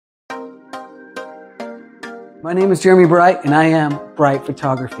My name is Jeremy Bright and I am Bright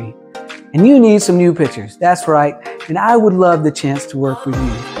Photography. And you need some new pictures, that's right, and I would love the chance to work with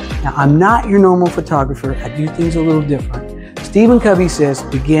you. Now, I'm not your normal photographer, I do things a little different. Stephen Covey says,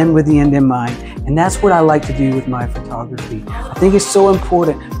 begin with the end in mind, and that's what I like to do with my photography. I think it's so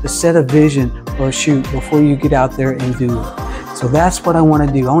important to set a vision for a shoot before you get out there and do it. So that's what I want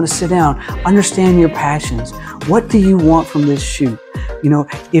to do. I want to sit down, understand your passions. What do you want from this shoot? You know,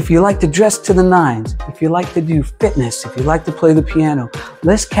 if you like to dress to the nines, if you like to do fitness, if you like to play the piano,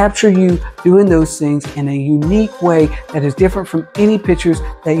 let's capture you doing those things in a unique way that is different from any pictures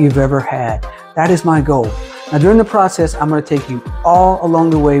that you've ever had. That is my goal. Now, during the process, I'm going to take you all along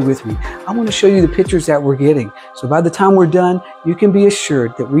the way with me. I want to show you the pictures that we're getting. So by the time we're done, you can be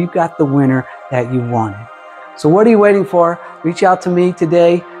assured that we've got the winner that you wanted. So what are you waiting for? Reach out to me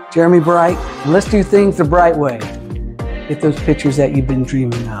today, Jeremy Bright, and let's do things the bright way. Get those pictures that you've been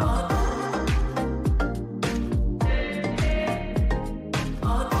dreaming of.